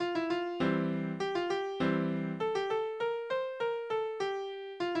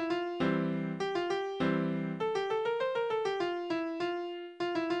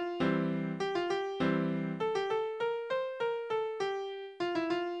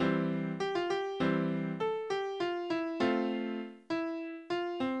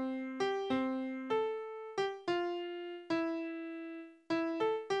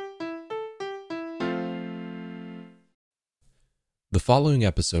following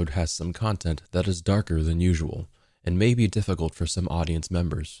episode has some content that is darker than usual and may be difficult for some audience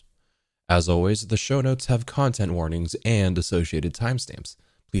members. As always, the show notes have content warnings and associated timestamps.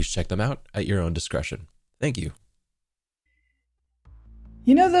 Please check them out at your own discretion. Thank you.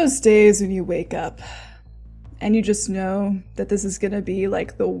 You know those days when you wake up and you just know that this is going to be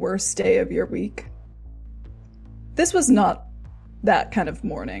like the worst day of your week? This was not that kind of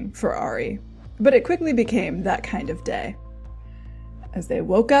morning for Ari, but it quickly became that kind of day. As they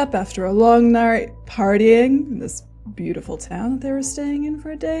woke up after a long night partying in this beautiful town that they were staying in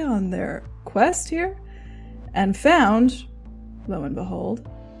for a day on their quest here, and found, lo and behold,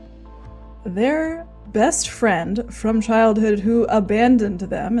 their best friend from childhood who abandoned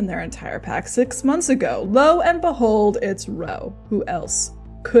them and their entire pack 6 months ago. Lo and behold, it's Ro. Who else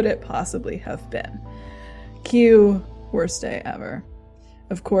could it possibly have been? Cue worst day ever.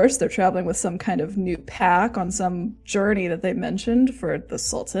 Of course, they're traveling with some kind of new pack on some journey that they mentioned for the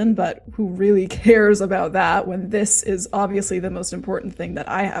Sultan, but who really cares about that when this is obviously the most important thing that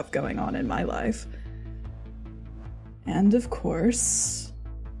I have going on in my life? And of course,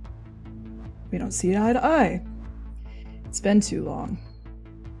 we don't see eye to eye. It's been too long,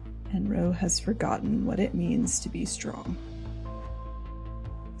 and Ro has forgotten what it means to be strong.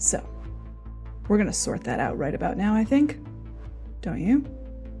 So, we're gonna sort that out right about now, I think. Don't you?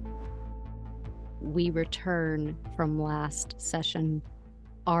 We return from last session.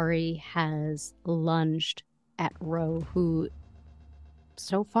 Ari has lunged at Ro, who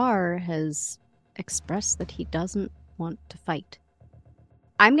so far has expressed that he doesn't want to fight.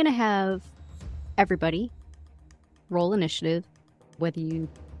 I'm going to have everybody roll initiative. Whether you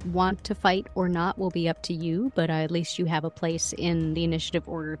want to fight or not will be up to you, but at least you have a place in the initiative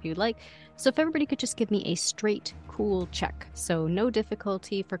order if you'd like. So if everybody could just give me a straight cool check. So no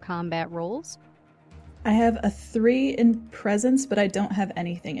difficulty for combat rolls. I have a 3 in presence, but I don't have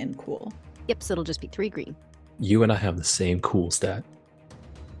anything in cool. Yep, so it'll just be 3 green. You and I have the same cool stat.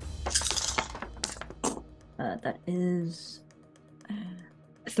 That is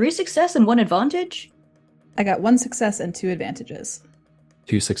 3 success and 1 advantage. I got 1 success and 2 advantages.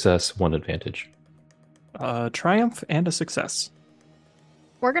 2 success, 1 advantage. Triumph and a success.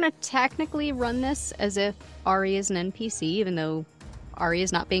 We're going to technically run this as if Ari is an NPC, even though Ari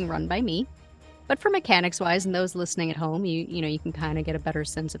is not being run by me. But for mechanics-wise, and those listening at home, you can kind of get a better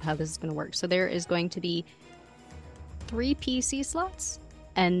sense of how this is going to work. So there is going to be 3 PC slots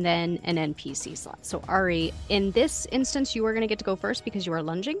and then an NPC slot. So Ari, in this instance, you are going to get to go first because you are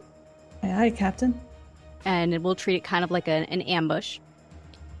lunging. Aye, Captain. And we'll treat it kind of like an ambush.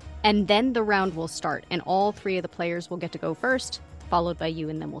 And then the round will start, and all 3 of the players will get to go first, followed by you,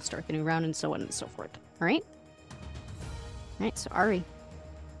 and then we'll start the new round, and so on and so forth. All right? All right, so Ari,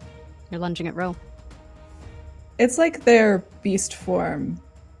 you're lunging at Ro. It's like their beast form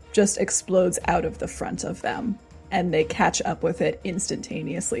just explodes out of the front of them, and they catch up with it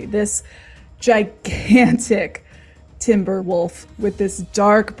instantaneously. This gigantic timber wolf with this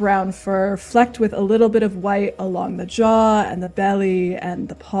dark brown fur flecked with a little bit of white along the jaw and the belly and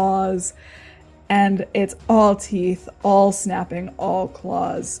the paws, and it's all teeth, all snapping, all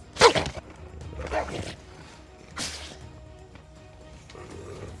claws.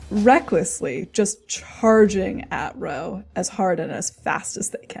 Recklessly just charging at Ro as hard and as fast as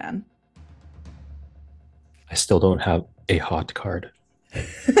they can. I still don't have a hot card.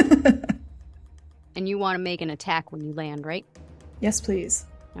 And you want to make an attack when you land, right? Yes, please.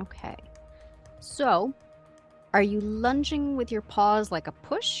 Okay. So, are you lunging with your paws like a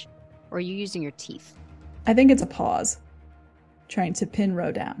push, or are you using your teeth? I think it's a pause. Trying to pin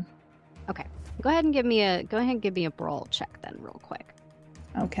Ro down. Okay. Go ahead and give me a brawl check then, real quick.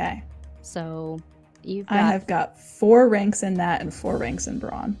 Okay. So, I have got 4 ranks in that and 4 ranks in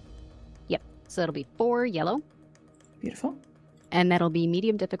brawn. Yep. So that'll be 4 yellow. Beautiful. And that'll be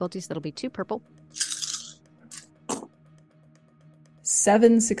medium difficulty, so that'll be 2 purple.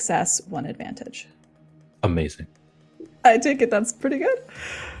 7 success, 1 advantage. Amazing. I take it that's pretty good.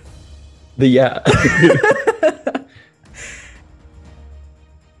 Yeah.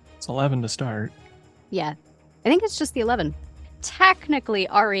 It's 11 to start. Yeah. I think it's just the 11. Technically,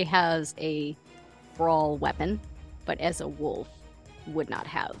 Ari has a brawl weapon, but as a wolf, would not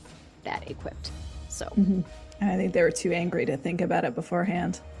have that equipped. So, I think they were too angry to think about it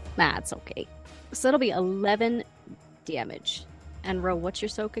beforehand. That's okay. So it'll be 11 damage. And Ro, what's your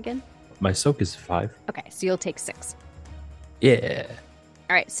soak again? My soak is 5. Okay, so you'll take 6. Yeah.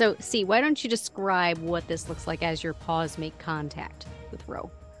 All right, so see, why don't you describe what this looks like as your paws make contact with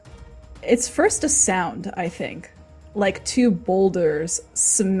Ro? It's first a sound, I think. like two boulders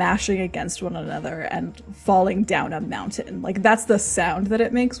smashing against one another and falling down a mountain. Like that's the sound that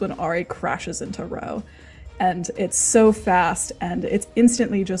it makes when Ari crashes into Ro. And it's so fast, and it's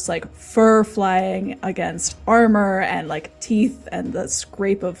instantly just like fur flying against armor and like teeth and the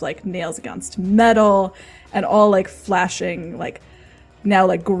scrape of like nails against metal and all like flashing, like now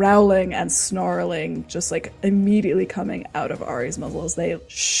like growling and snarling, just like immediately coming out of Ari's muzzle as they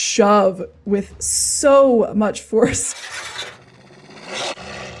shove with so much force.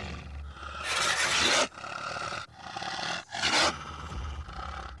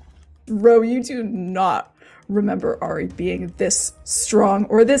 Ro, you do not remember Ari being this strong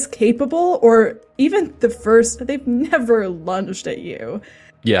or this capable, or even the first, they've never lunged at you.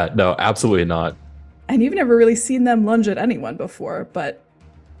 Yeah, no, absolutely not. And you've never really seen them lunge at anyone before, but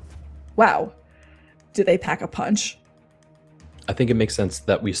wow, do they pack a punch? I think it makes sense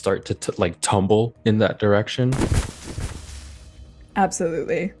that we start to like tumble in that direction.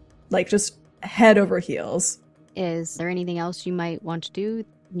 Absolutely. Like just head over heels. Is there anything else you might want to do?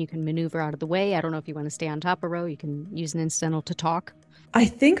 You can maneuver out of the way. I don't know if you want to stay on top of Ro. You can use an incidental to talk. I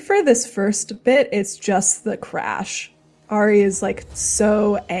think for this first bit, it's just the crash. Ari is like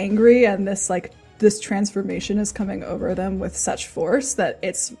so angry, and this transformation is coming over them with such force that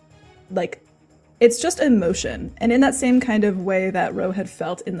it's just emotion. And in that same kind of way that Ro had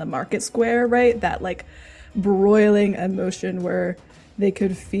felt in the market square, right? That like broiling emotion where they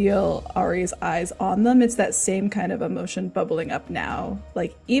could feel Ari's eyes on them. It's that same kind of emotion bubbling up now.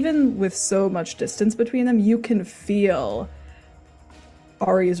 Like, even with so much distance between them, you can feel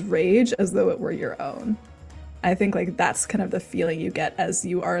Ari's rage as though it were your own. I think, like, that's kind of the feeling you get as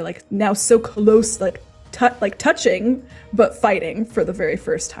you are, like, now so close, like, touching, but fighting for the very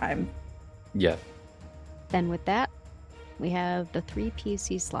first time. Yeah. Then with that, we have the 3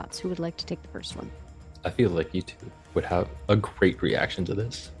 PC slots. Who would like to take the first one? I feel like you two would have a great reaction to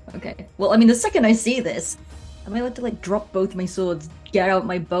this. Okay. Well, I mean, the second I see this, I might like to like drop both my swords, get out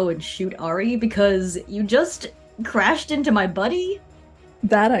my bow, and shoot Ari because you just crashed into my buddy.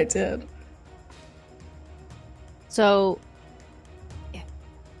 That I did. So,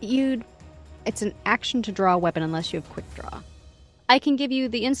 it's an action to draw a weapon unless you have quick draw. I can give you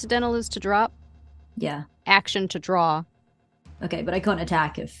the incidental is to drop, Yeah. action to draw. Okay, but I can't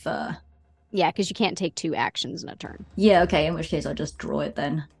attack if. Yeah, because you can't take 2 actions in a turn. Yeah. Okay. In which case, I'll just draw it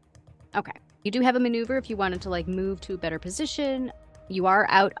then. Okay. You do have a maneuver if you wanted to like move to a better position. You are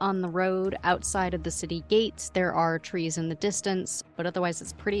out on the road outside of the city gates. There are trees in the distance, but otherwise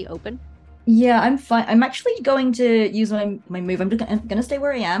it's pretty open. Yeah, I'm fine. I'm actually going to use my move. I'm gonna stay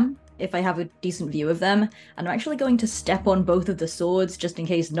where I am if I have a decent view of them, and I'm actually going to step on both of the swords just in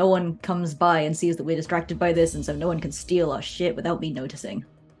case no one comes by and sees that we're distracted by this, and so no one can steal our shit without me noticing.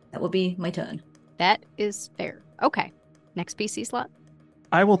 That will be my turn. That is fair. Okay. Next PC slot.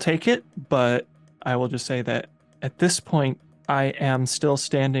 I will take it, but I will just say that at this point, I am still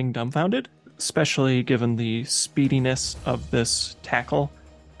standing dumbfounded, especially given the speediness of this tackle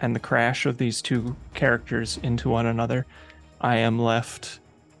and the crash of these 2 characters into one another. I am left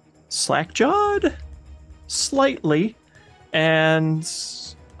slack-jawed slightly, and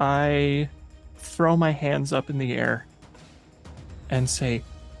I throw my hands up in the air and say,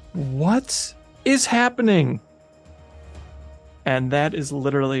 "What is happening?" And that is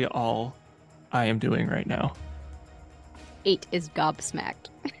literally all I am doing right now. 8 is gobsmacked.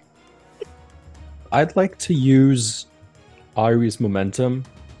 I'd like to use Ari's momentum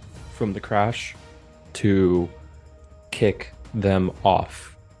from the crash to kick them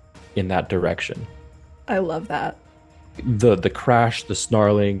off in that direction. I love that. The crash, the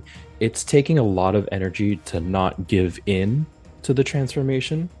snarling, it's taking a lot of energy to not give in to the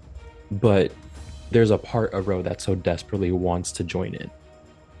transformation, but there's a part of Ro that so desperately wants to join in.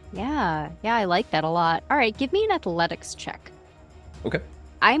 Yeah, I like that a lot. All right, give me an athletics check. Okay.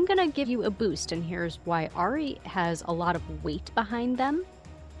 I'm going to give you a boost, and here's why. Ari has a lot of weight behind them.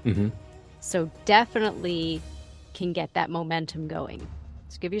 Mm-hmm. So definitely can get that momentum going.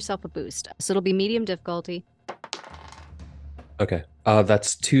 So give yourself a boost. So it'll be medium difficulty. Okay.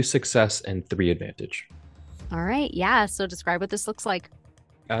 That's 2 success and 3 advantage. All right, yeah, so describe what this looks like.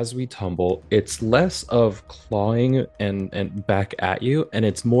 As we tumble, it's less of clawing and back at you, and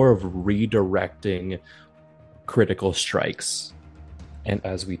it's more of redirecting critical strikes. And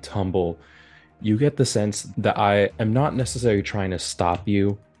as we tumble, you get the sense that I am not necessarily trying to stop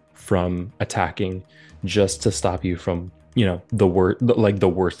you from attacking, just to stop you from, the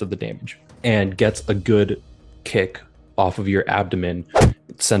worst of the damage. And gets a good kick off of your abdomen,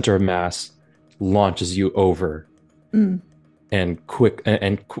 center of mass, launches you over. And quick,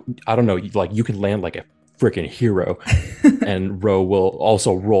 and I don't know, like you can land like a freaking hero. And Ro will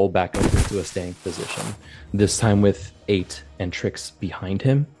also roll back up into a staying position, this time with 8 and Trix behind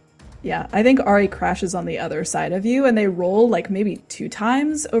him. Yeah, I think Ari crashes on the other side of you, and they roll like maybe 2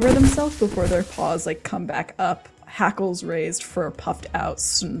 times over themselves before their paws like come back up, hackles raised, fur puffed out,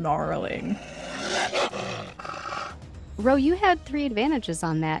 snarling. Ro, you had 3 advantages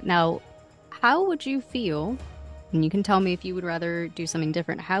on that. Now, how would you feel, and you can tell me if you would rather do something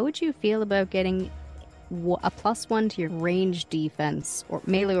different, how would you feel about getting a +1 to your range defense, or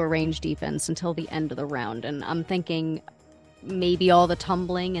melee or range defense, until the end of the round? And I'm thinking maybe all the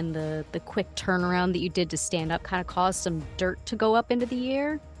tumbling and the quick turnaround that you did to stand up kind of caused some dirt to go up into the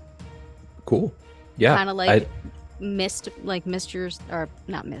air. Cool. Yeah. Kind of like mist yours, or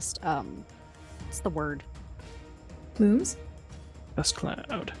not mist. What's the word? Plumes? Dust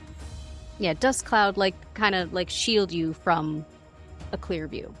cloud. Yeah, dust cloud, like kind of like shield you from a clear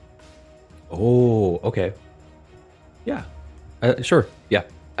view. Oh, okay. Yeah. Sure. Yeah.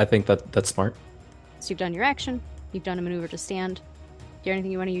 I think that's smart. So you've done your action. You've done a maneuver to stand. Is there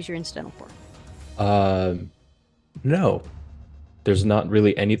anything you want to use your incidental for? No. There's not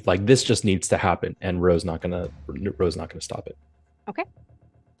really any, like, this just needs to happen, and Ro's not gonna stop it. Okay.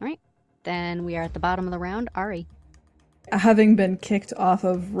 All right. Then we are at the bottom of the round. Ari. Having been kicked off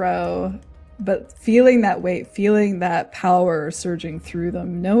of Ro, but feeling that weight, feeling that power surging through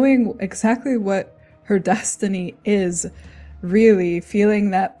them, knowing exactly what her destiny is, really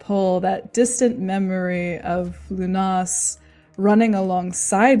feeling that pull, that distant memory of Lunas running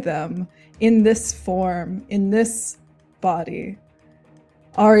alongside them in this form, in this body.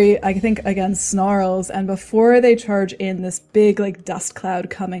 Ari, I think, again, snarls, and before they charge in, this big, like, dust cloud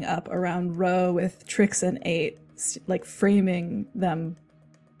coming up around Ro with Trix and 8, like, framing them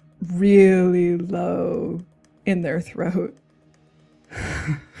really low in their throat.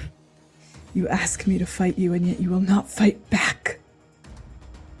 You ask me to fight you, and yet you will not fight back.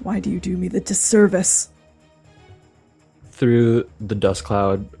 Why do you do me the disservice? Through the dust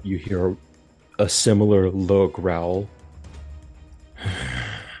cloud, you hear a similar low growl.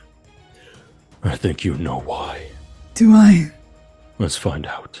 I think you know why. Do I? Let's find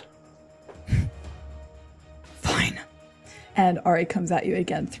out. Fine. And Ari comes at you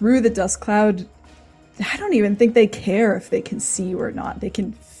again through the dust cloud. I don't even think they care if they can see you or not. They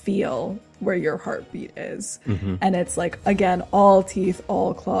can feel where your heartbeat is. Mm-hmm. And it's like, again, all teeth,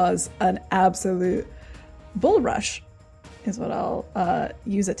 all claws, an absolute bull rush is what I'll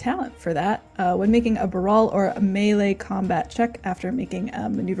use a talent for that. When making a brawl or a melee combat check after making a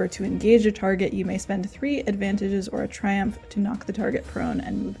maneuver to engage a target, you may spend 3 advantages or a triumph to knock the target prone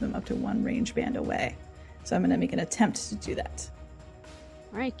and move them up to 1 range band away. So I'm going to make an attempt to do that.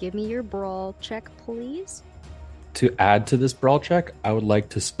 All right, give me your brawl check, please. To add to this brawl check, I would like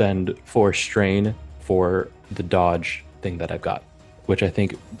to spend 4 strain for the dodge thing that I've got, which I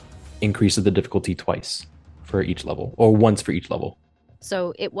think increases the difficulty twice for each level, or once for each level.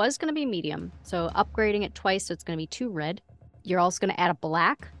 So it was going to be medium, so upgrading it twice, so it's going to be 2 red. You're also going to add a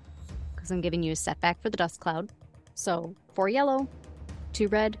black, because I'm giving you a setback for the dust cloud. So 4 yellow, 2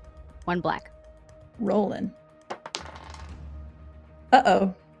 red, 1 black. Rolling.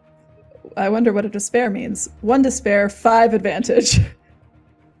 Uh-oh. I wonder what a despair means. 1 despair, 5 advantage.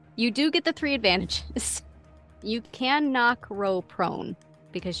 You do get the 3 advantages. You can knock Ro prone,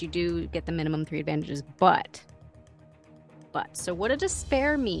 because you do get the minimum 3 advantages, but so what a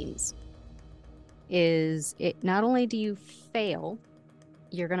despair means is it not only do you fail,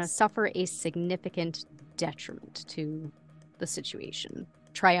 you're going to suffer a significant detriment to the situation.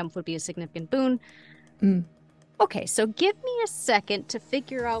 Triumph would be a significant boon. Okay, so give me a second to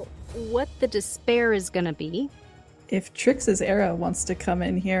figure out what the despair is going to be. If Trix's arrow wants to come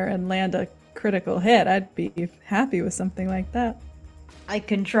in here and land a critical hit, I'd be happy with something like that. I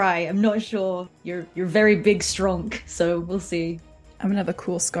can try. I'm not sure. You're very big strong, so we'll see. I'm gonna have a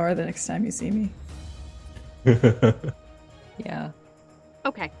cool scar the next time you see me. Yeah.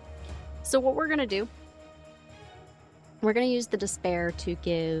 Okay. So what we're gonna do, we're gonna use the despair to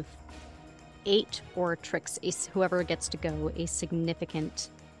give 8 or Trix, whoever gets to go, a significant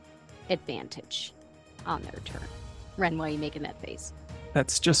advantage on their turn. Ren, why are you making that face?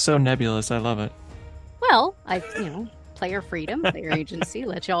 That's just so nebulous. I love it. Well, player freedom, player agency.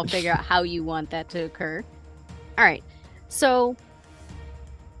 Let y'all figure out how you want that to occur. All right. So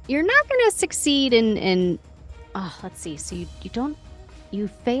you're not going to succeed in let's see. So you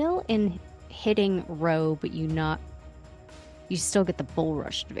fail in hitting Ro, but you still get the bull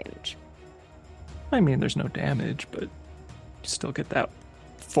rush advantage. I mean, there's no damage, but you still get that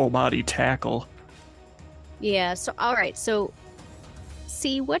full body tackle. Yeah. So all right. So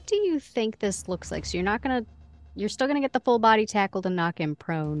PC, what do you think this looks like? So you're still gonna get the full body tackle to knock him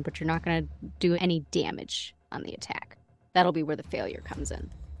prone, but you're not gonna do any damage on the attack. That'll be where the failure comes in.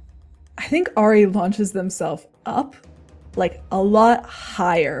 I think Ari launches themselves up, like, a lot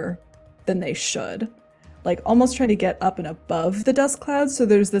higher than they should. Like, almost trying to get up and above the dust clouds, so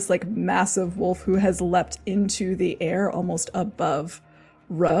there's this, like, massive wolf who has leapt into the air almost above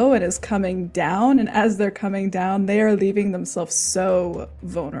Ro and is coming down, and as they're coming down, they are leaving themselves so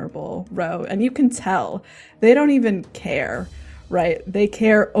vulnerable, Ro, and you can tell. They don't even care, right? They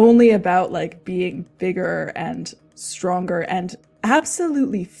care only about, like, being bigger and stronger and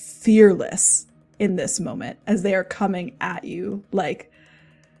absolutely fearless in this moment as they are coming at you, like,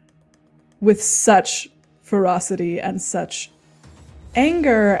 with such ferocity and such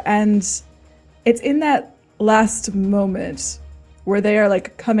anger. And it's in that last moment where they are,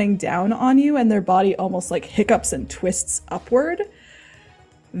 like, coming down on you and their body almost, like, hiccups and twists upward,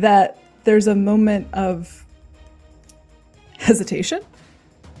 that there's a moment of hesitation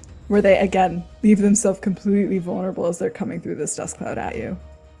where they, again, leave themselves completely vulnerable as they're coming through this dust cloud at you.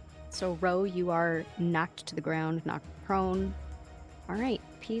 So, Ro, you are knocked to the ground, knocked prone. All right,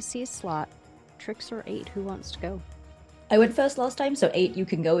 PC slot. Trix or 8, who wants to go? I went first last time, so 8, you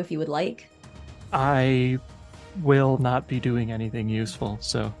can go if you would like. I will not be doing anything useful,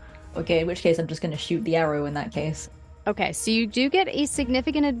 so... Okay, in which case I'm just going to shoot the arrow in that case. Okay, so you do get a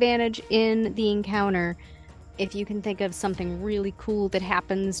significant advantage in the encounter. If you can think of something really cool that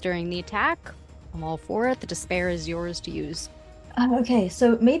happens during the attack, I'm all for it. The despair is yours to use. Okay,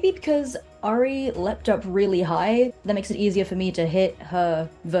 so maybe because Ari leapt up really high, that makes it easier for me to hit her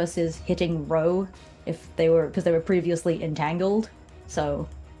versus hitting Ro because they were previously entangled. So,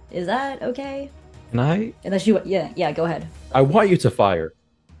 is that okay? Can I? Unless you, yeah, go ahead. I want you to fire.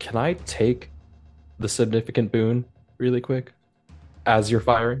 Can I take the significant boon really quick as you're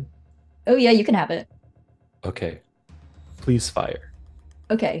firing? Oh yeah, you can have it. Okay. Please fire.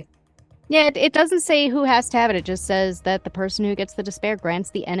 Okay. Yeah, it doesn't say who has to have it. It just says that the person who gets the despair grants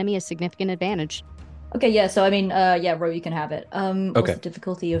the enemy a significant advantage. Okay, yeah, so I mean, yeah, Ro, you can have it. Okay. What's the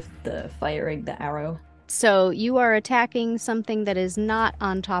difficulty of the firing the arrow? So you are attacking something that is not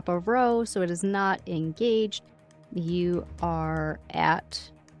on top of Ro, so it is not engaged. You are at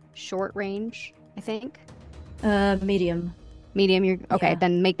short range, I think. Medium. Medium, you're okay, Yeah.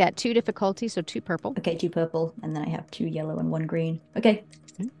 Then make that 2 difficulty, so 2 purple. Okay, 2 purple, and then I have 2 yellow and 1 green. Okay.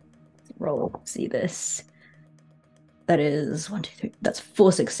 Roll. See this. That is 1, 2, 3. That's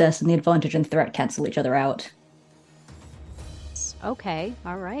 4 success, and the advantage and threat cancel each other out. Okay,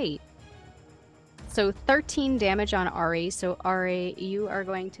 all right. So 13 damage on Ari. So Ari, you are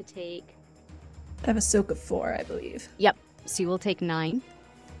going to take... I have a soak of 4, I believe. Yep, so you will take 9.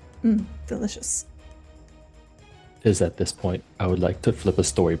 Delicious. Is at this point, I would like to flip a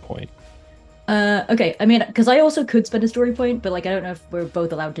story point. Okay, I mean, because I also could spend a story point, but, like, I don't know if we're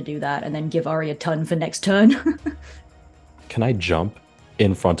both allowed to do that, and then give Ari a ton for next turn. Can I jump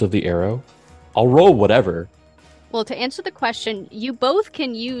in front of the arrow? I'll roll whatever. Well, to answer the question, you both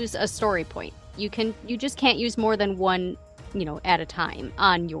can use a story point. You just can't use more than one, at a time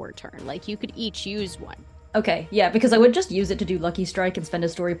on your turn. Like, you could each use one. Okay, yeah, because I would just use it to do Lucky Strike and spend a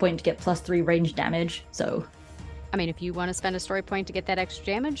story point to get +3 range damage, so... I mean, if you want to spend a story point to get that extra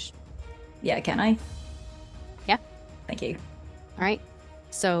damage... Yeah, can I? Yeah. Thank you. All right.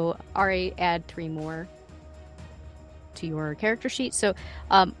 So, Ari, add 3 more to your character sheet. So,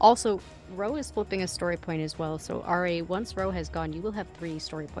 also, Ro is flipping a story point as well. So, Ari, once Ro has gone, you will have 3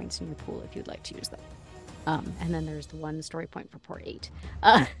 story points in your pool if you'd like to use them. And then there's the 1 story point for port 8.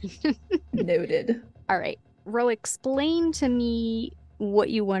 Noted. All right. Ro, explain to me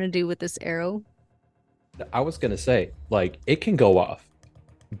what you want to do with this arrow. I was going to say, like, it can go off,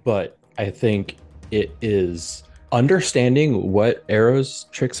 but I think it is understanding what arrows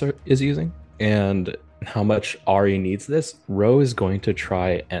Trix is using and how much Ari needs this. Ro is going to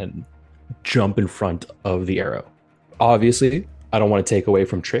try and jump in front of the arrow. Obviously, I don't want to take away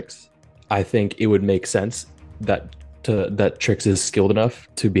from Trix. I think it would make sense that Trix is skilled enough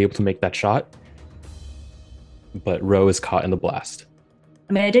to be able to make that shot, but Ro is caught in the blast.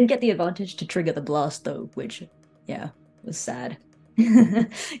 I mean, I didn't get the advantage to trigger the blast, though, which, yeah, was sad.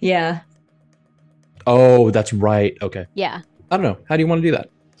 Yeah. Oh, that's right. Okay. Yeah. I don't know. How do you want to do that?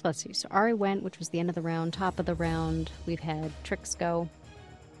 So let's see. So Ari went, which was the end of the round. Top of the round, we've had Trix go.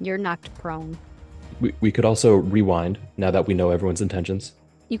 You're knocked prone. We could also rewind now that we know everyone's intentions.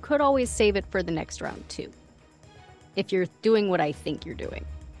 You could always save it for the next round, too. If you're doing what I think you're doing.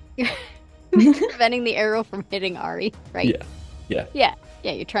 Preventing the arrow from hitting Ari, right?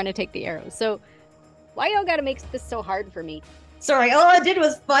 Yeah, you're trying to take the arrow. So why y'all gotta make this so hard for me? Sorry, all I did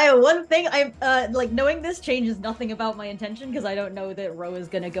was fire one thing. I'm like knowing this changes nothing about my intention because I don't know that Ro is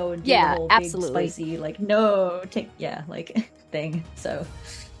gonna go and do the whole absolutely. big spicy like no take like thing. So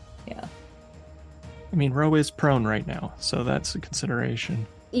yeah. I mean, Ro is prone right now, so that's a consideration.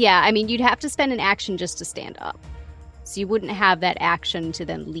 Yeah, I mean, you'd have to spend an action just to stand up. So you wouldn't have that action to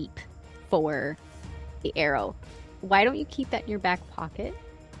then leap for the arrow. Why don't you keep that in your back pocket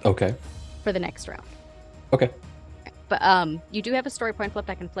Okay. for the next round? Okay. But you do have a story point flipped.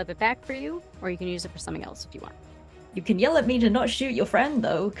 I can flip it back for you, or you can use it for something else if you want. You can yell at me to not shoot your friend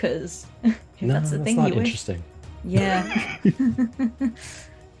though, because No, that's the that's thing not you wish. interesting. Yeah.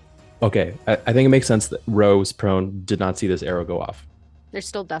 Okay, I think it makes sense that Rose prone did not see this arrow go off. There's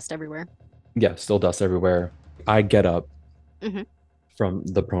still dust everywhere. Yeah, still dust everywhere. I get up Mhm. from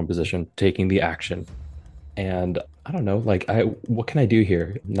the prone position, taking the action. And I don't know, like, what can I do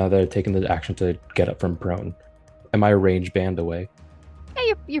here now that I've taken the action to get up from prone? Am I a range band away?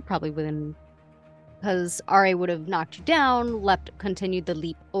 Yeah, you're probably within, because Ari would have knocked you down, continued the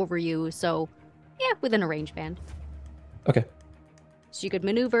leap over you. So, yeah, within a range band. Okay. So you could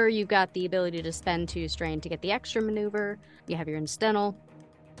maneuver. You've got the ability to spend 2 strain to get the extra maneuver. You have your incidental.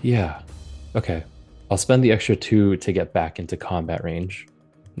 Yeah. Okay. I'll spend the extra 2 to get back into combat range,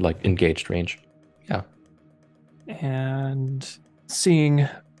 like engaged range. Yeah. And seeing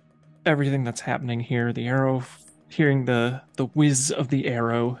everything that's happening here, the arrow, hearing the whiz of the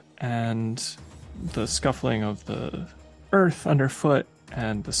arrow and the scuffling of the earth underfoot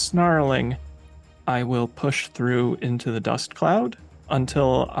and the snarling, I will push through into the dust cloud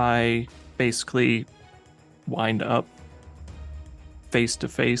until I basically wind up face to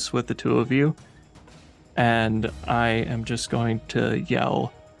face with the two of you. And I am just going to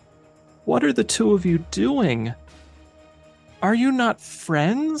yell, "What are the two of you doing? Are you not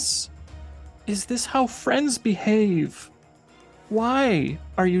friends? Is this how friends behave? Why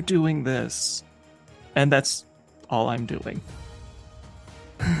are you doing this?" And that's all I'm doing.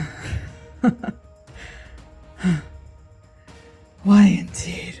 Why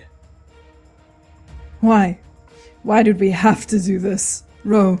indeed? Why? Why did we have to do this?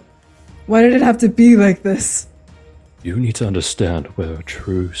 Ro, why did it have to be like this? You need to understand where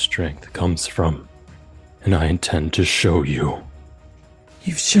true strength comes from, and I intend to show you.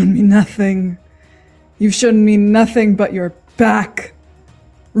 You've shown me nothing. You've shown me nothing but your back.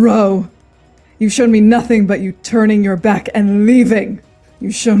 Ro, you've shown me nothing but you turning your back and leaving.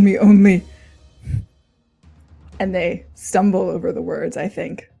 You've shown me only... And they stumble over the words, I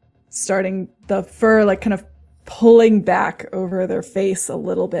think. Starting the fur, like, kind of pulling back over their face a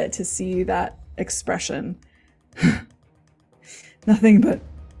little bit to see that expression. Nothing but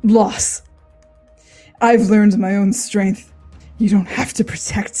loss. I've learned my own strength. You don't have to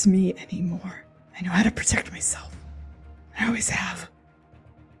protect me anymore. I know how to protect myself. I always have.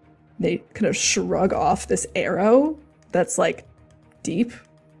 They kind of shrug off this arrow that's, like, deep.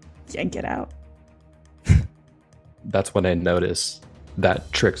 Yank it out. That's when I notice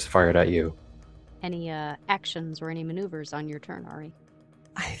that Trix fired at you. Any actions or any maneuvers on your turn, Ari?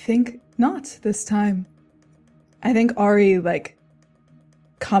 I think not this time. I think Ari, like,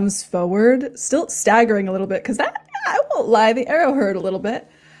 comes forward, still staggering a little bit, because that, I won't lie, the arrow hurt a little bit,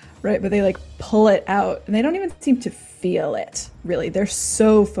 right? But they, like, pull it out, and they don't even seem to feel it, really. They're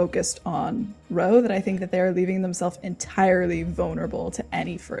so focused on Ro that I think that they're leaving themselves entirely vulnerable to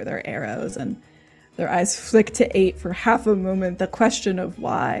any further arrows, and their eyes flick to 8 for half a moment, the question of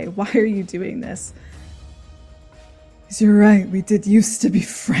why. Why are you doing this? Because you're right, we did used to be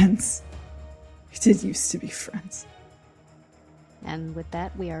friends. We did used to be friends. And with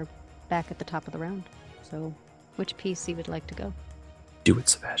that, we are back at the top of the round. So, which piece you would like to go? Do it,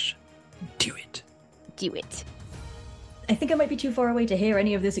 Sebastian. Do it. Do it. I think I might be too far away to hear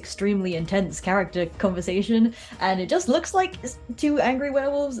any of this extremely intense character conversation, and it just looks like 2 angry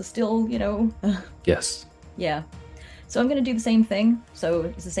werewolves are still, you know... Yes. Yeah. So I'm gonna do the same thing, so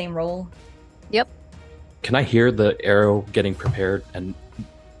it's the same roll. Yep. Can I hear the arrow getting prepared and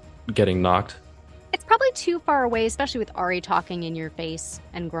getting knocked? It's probably too far away, especially with Ari talking in your face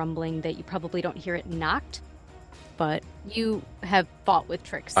and grumbling, that you probably don't hear it knocked. But you have fought with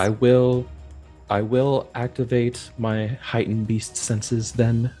Trix. I will activate my heightened beast senses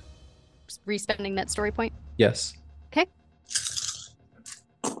then. Respending that story point. Yes. Okay.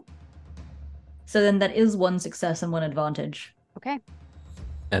 So then that is 1 success and 1 advantage. Okay.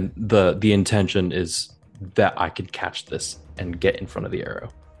 And the intention is that I could catch this and get in front of the arrow.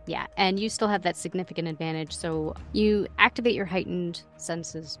 Yeah, and you still have that significant advantage. So you activate your heightened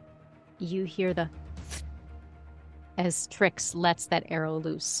senses. You hear the as Trix lets that arrow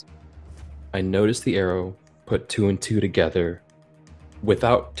loose. I notice the arrow, put 2 and 2 together,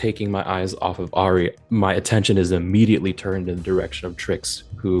 Without taking my eyes off of Ari, my attention is immediately turned in the direction of Trix,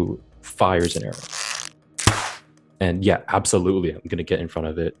 who fires an arrow. And yeah, absolutely, I'm going to get in front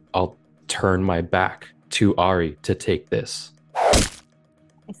of it. I'll turn my back to Ari to take this.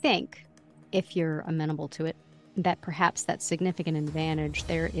 I think, if you're amenable to it, that perhaps that significant advantage,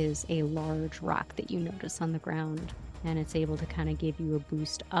 there is a large rock that you notice on the ground, and it's able to kind of give you a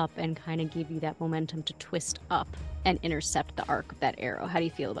boost up and kind of give you that momentum to twist up and intercept the arc of that arrow. How do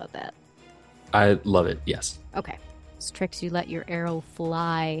you feel about that? I love it, yes. Okay. Strix, you let your arrow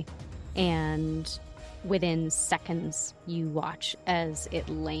fly, and within seconds, you watch as it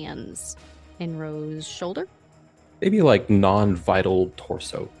lands in Rose's shoulder. Maybe like non-vital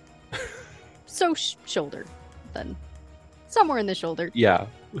torso. So shoulder, then. Somewhere in the shoulder. Yeah,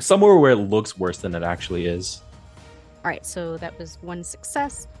 somewhere where it looks worse than it actually is. All right, so that was one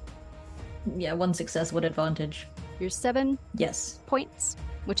success. Yeah, one success, what advantage? You're 7 Yes. points,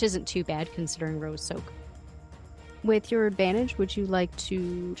 which isn't too bad considering Rose Soak. With your advantage, would you like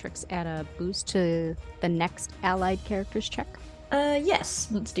to, Trix, add a boost to the next allied character's check? Yes,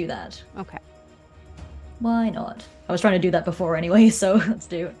 let's do that. Okay. Why not? I was trying to do that before anyway, so let's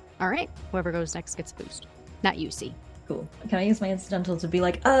do it. All right. Whoever goes next gets a boost. Not you, C. Cool. Can I use my incidental to be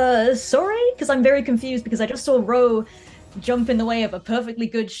like, sorry? Because I'm very confused because I just saw Ro jump in the way of a perfectly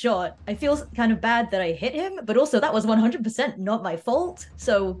good shot. I feel kind of bad that I hit him, but also that was 100% not my fault.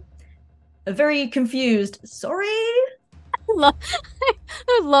 So, very confused. Sorry?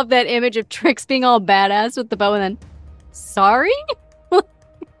 I love that image of Trix being all badass with the bow and then, sorry?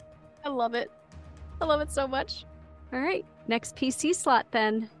 I love it. I love it so much. All right. Next PC slot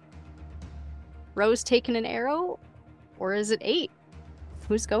then. Rose taking an arrow? Or is it 8?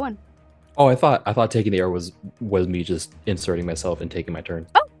 Who's going? Oh, I thought taking the arrow was me just inserting myself and taking my turn.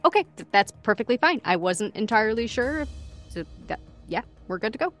 Oh, okay. That's perfectly fine. I wasn't entirely sure. So yeah, we're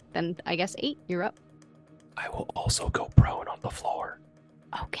good to go. Then I guess 8, you're up. I will also go prone on the floor.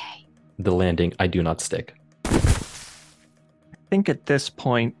 Okay. The landing, I do not stick. I think at this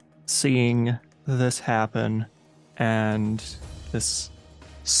point, seeing this happen and this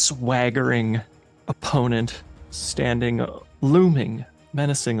swaggering opponent standing, looming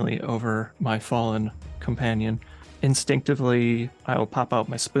menacingly over my fallen companion, instinctively I will pop out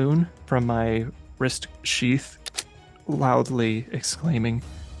my spoon from my wrist sheath, loudly exclaiming,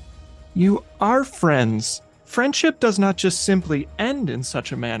 "You are friends! Friendship does not just simply end in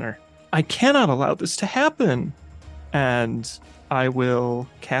such a manner. I cannot allow this to happen!" And I will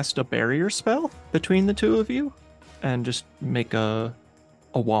cast a barrier spell between the two of you and just make a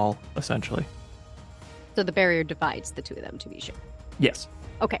wall, essentially. So the barrier divides the two of them, to be sure. Yes.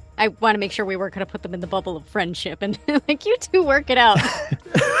 Okay, I want to make sure we weren't going to put them in the bubble of friendship and like, you two work it out.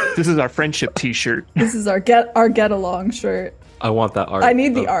 This is our friendship t-shirt. This is our get along shirt. I want that art. I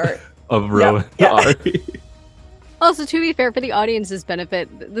need the art. Of Ro Yeah. Ari. Also, to be fair, for the audience's benefit,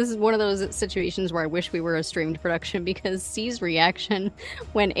 this is one of those situations where I wish we were a streamed production because C's reaction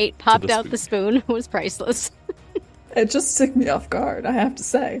when 8 popped out the spoon was priceless. It just took me off guard, I have to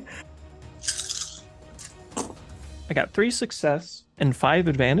say. I got 3 success and 5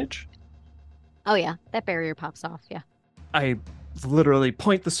 advantage. Oh yeah, that barrier pops off, yeah. I literally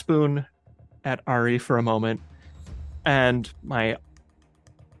point the spoon at Ari for a moment, and my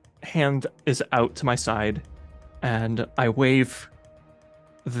hand is out to my side, and I wave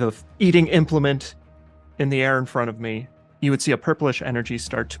the eating implement in the air in front of me. You would see a purplish energy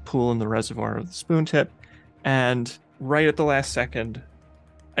start to pool in the reservoir of the spoon tip, and right at the last second,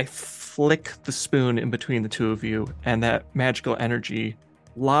 I flick the spoon in between the two of you, and that magical energy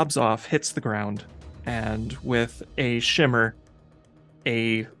lobs off, hits the ground, and with a shimmer,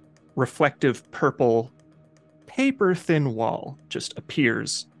 a reflective purple paper-thin wall just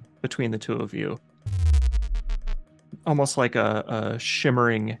appears between the two of you. Almost like a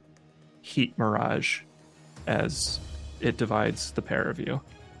shimmering heat mirage as it divides the pair of you.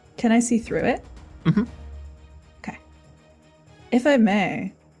 Can I see through it? Mm-hmm. Okay. If I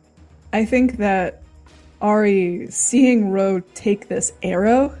may, I think that Ari, seeing Ro take this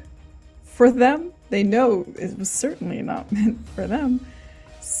arrow for them, they know it was certainly not meant for them.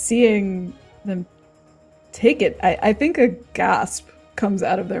 Seeing them take it, I think a gasp comes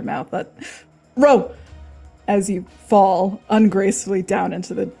out of their mouth that, Ro! As you fall ungracefully down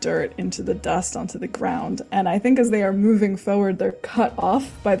into the dirt, into the dust, onto the ground. And I think as they are moving forward, they're cut off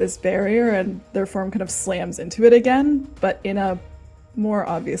by this barrier and their form kind of slams into it again, but in a more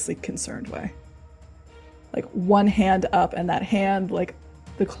obviously concerned way. Like one hand up, and that hand, like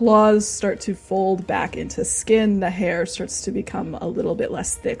the claws start to fold back into skin, the hair starts to become a little bit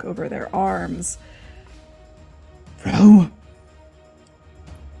less thick over their arms. Ro,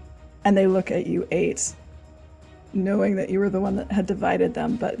 And they look at you, 8, knowing that you were the one that had divided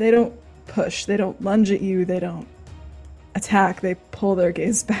them, but they don't push, they don't lunge at you, they don't attack, they pull their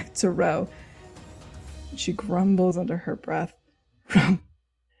gaze back to Ro. She grumbles under her breath.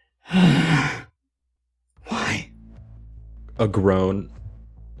 Why? A groan.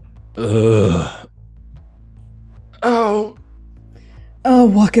 Ugh. Ow! Oh,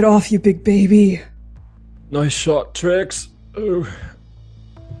 walk it off, you big baby. Nice shot, Trix. Ugh.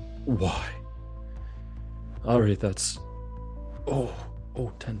 Why? Ari, that's... Oh,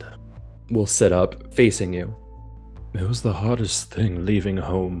 tender. We'll sit up, facing you. It was the hardest thing leaving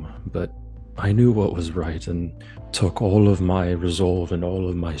home, but I knew what was right and took all of my resolve and all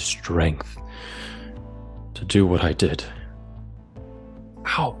of my strength to do what I did.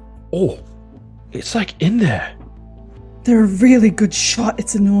 Ow! Oh, it's like in there. They're a really good shot,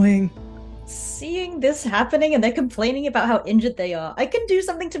 it's annoying. Seeing this happening and they're complaining about how injured they are, I can do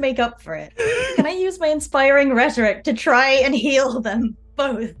something to make up for it. Can I use my inspiring rhetoric to try and heal them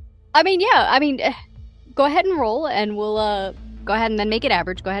both? Go ahead and roll, and we'll go ahead and then make it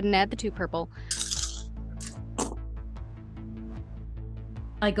average. Go ahead and add the 2 purple.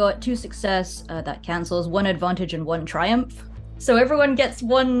 I got 2 success, that cancels 1 advantage and 1 triumph. So everyone gets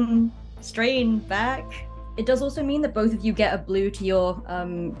 1 strain back. It does also mean that both of you get a blue to your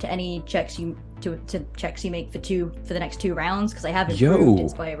to any checks you checks you make for the next 2 rounds, because I have improved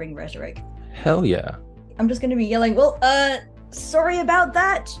inspiring rhetoric. Hell yeah. I'm just gonna be yelling, well, sorry about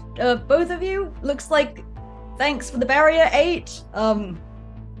that, both of you. Looks like thanks for the barrier, 8.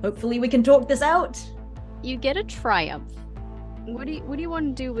 Hopefully we can talk this out. You get a triumph. What do you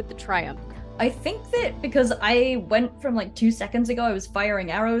want to do with the triumph? I think that because I went from 2 seconds ago, I was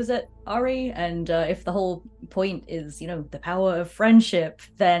firing arrows at Ari, and if the whole point is, the power of friendship,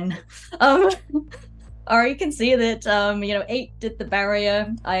 then Ari can see that, 8 did the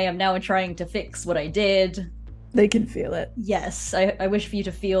barrier. I am now trying to fix what I did. They can feel it. Yes, I wish for you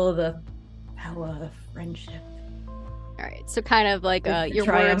to feel the power of friendship. All right, so kind of like your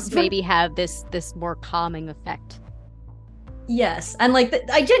triumph. words maybe have this more calming effect. Yes, and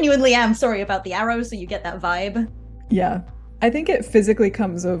I genuinely am sorry about the arrows, so you get that vibe. Yeah. I think it physically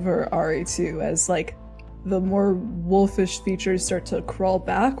comes over Ari too, as the more wolfish features start to crawl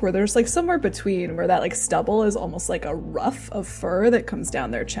back, where there's somewhere between where that stubble is almost like a ruff of fur that comes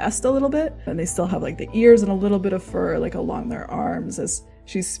down their chest a little bit. And they still have the ears and a little bit of fur along their arms as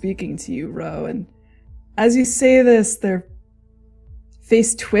she's speaking to you, Ro. And as you say this, their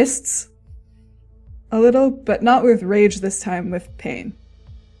face twists a little, but not with rage this time, with pain.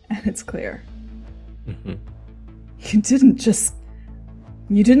 And it's clear. Mm-hmm. You didn't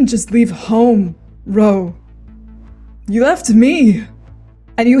just leave home, Ro. You left me.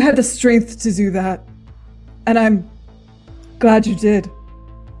 And you had the strength to do that. And I'm glad you did.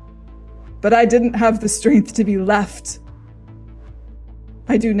 But I didn't have the strength to be left.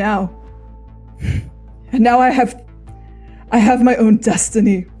 I do now. And now I have my own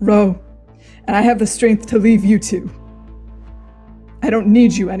destiny, Ro. And I have the strength to leave you two. I don't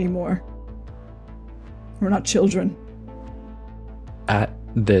need you anymore. We're not children. At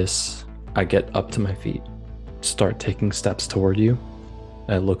this, I get up to my feet, start taking steps toward you.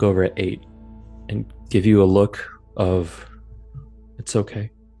 I look over at 8 and give you a look of, it's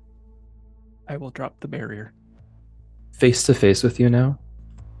okay. I will drop the barrier. Face to face with you now.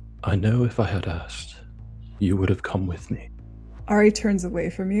 I know if I had asked, you would have come with me. Ari turns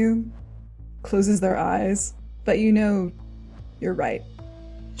away from you, closes their eyes, but you're right.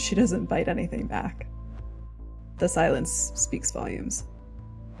 She doesn't bite anything back. The silence speaks volumes.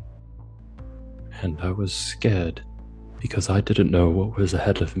 And I was scared because I didn't know what was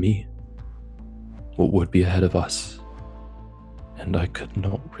ahead of me, what would be ahead of us. And I could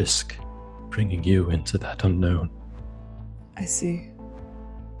not risk bringing you into that unknown. I see.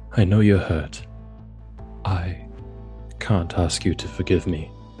 I know you're hurt. I can't ask you to forgive me,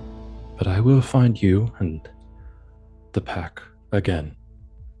 but I will find you and the pack again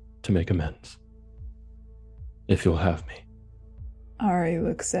to make amends. If you'll have me. Ari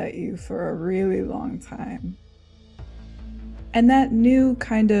looks at you for a really long time. And that new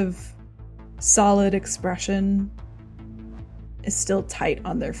kind of solid expression is still tight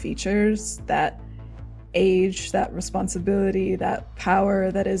on their features. That age, that responsibility, that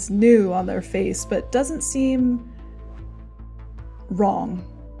power that is new on their face, but doesn't seem wrong.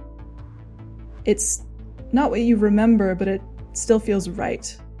 It's not what you remember, but it still feels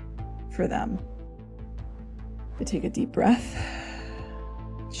right for them. They take a deep breath.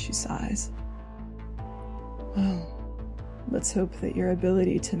 She sighs. Well, let's hope that your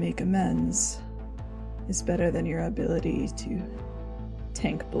ability to make amends is better than your ability to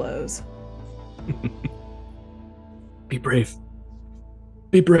Tink blows. Be brave.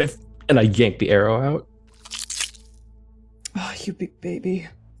 Be brave. And I yank the arrow out. Oh, you big baby.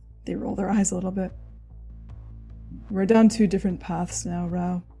 They roll their eyes a little bit. We're down 2 different paths now,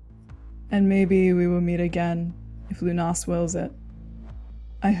 Rao. And maybe we will meet again if Lunas wills it.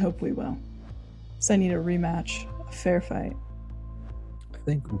 I hope we will. So I need a rematch, a fair fight. I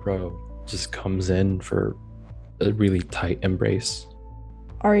think Ro just comes in for a really tight embrace.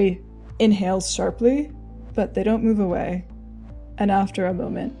 Ari inhales sharply, but they don't move away. And after a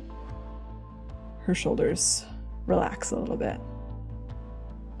moment, her shoulders relax a little bit.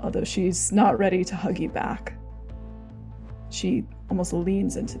 Although she's not ready to hug you back. She almost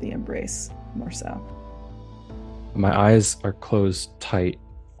leans into the embrace, more so. My eyes are closed tight,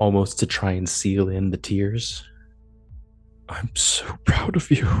 almost to try and seal in the tears. I'm so proud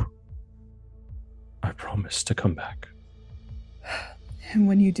of you. I promise to come back. And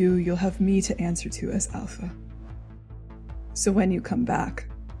when you do, you'll have me to answer to as Alpha. So when you come back,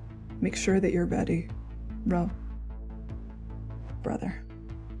 make sure that you're ready, Ro. Brother.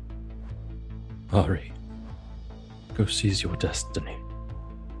 Ari, go seize your destiny.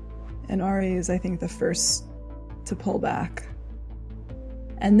 And Ari is, I think, the first to pull back.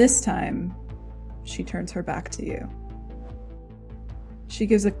 And this time, she turns her back to you. She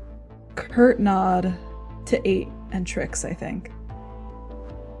gives a curt nod to 8 and Trix, I think.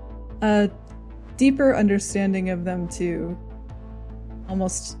 A deeper understanding of them too.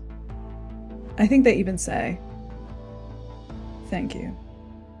 Almost, I think they even say, thank you.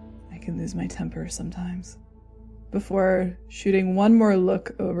 I can lose my temper sometimes. Before shooting one more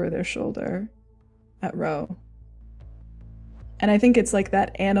look over their shoulder at Ro. And I think it's like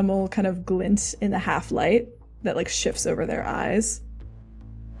that animal kind of glint in the half light that like shifts over their eyes.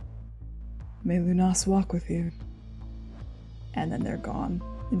 May Lunas walk with you. And then they're gone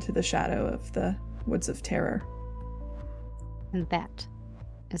into the shadow of the Woods of Terror. And that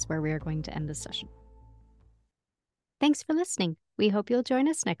is where we are going to end this session. Thanks for listening. We hope you'll join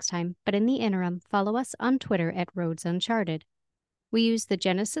us next time, but in the interim, follow us on Twitter at Roads Uncharted. We use the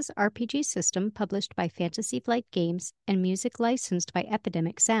Genesis RPG system published by Fantasy Flight Games and music licensed by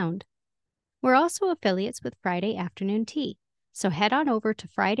Epidemic Sound. We're also affiliates with Friday Afternoon Tea, so head on over to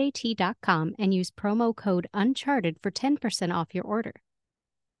FridayTea.com and use promo code UNCHARTED for 10% off your order.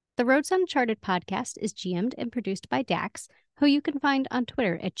 The Roads Uncharted podcast is GM'd and produced by Dax, who you can find on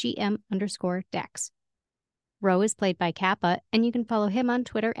Twitter at GM_Dax. Ro is played by Kappa, and you can follow him on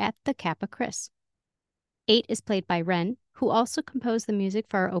Twitter at @TheKappaChris. 8 is played by Ren, who also composed the music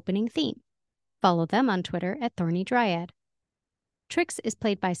for our opening theme. Follow them on Twitter at Thorny Dryad. Trix is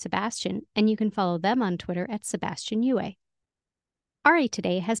played by Sebastian, and you can follow them on Twitter at SebastianUA. Ari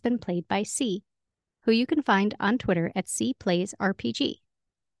today has been played by C, who you can find on Twitter at CPlaysRPG.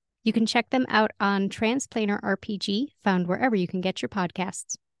 You can check them out on Transplanar RPG, found wherever you can get your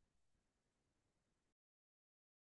podcasts.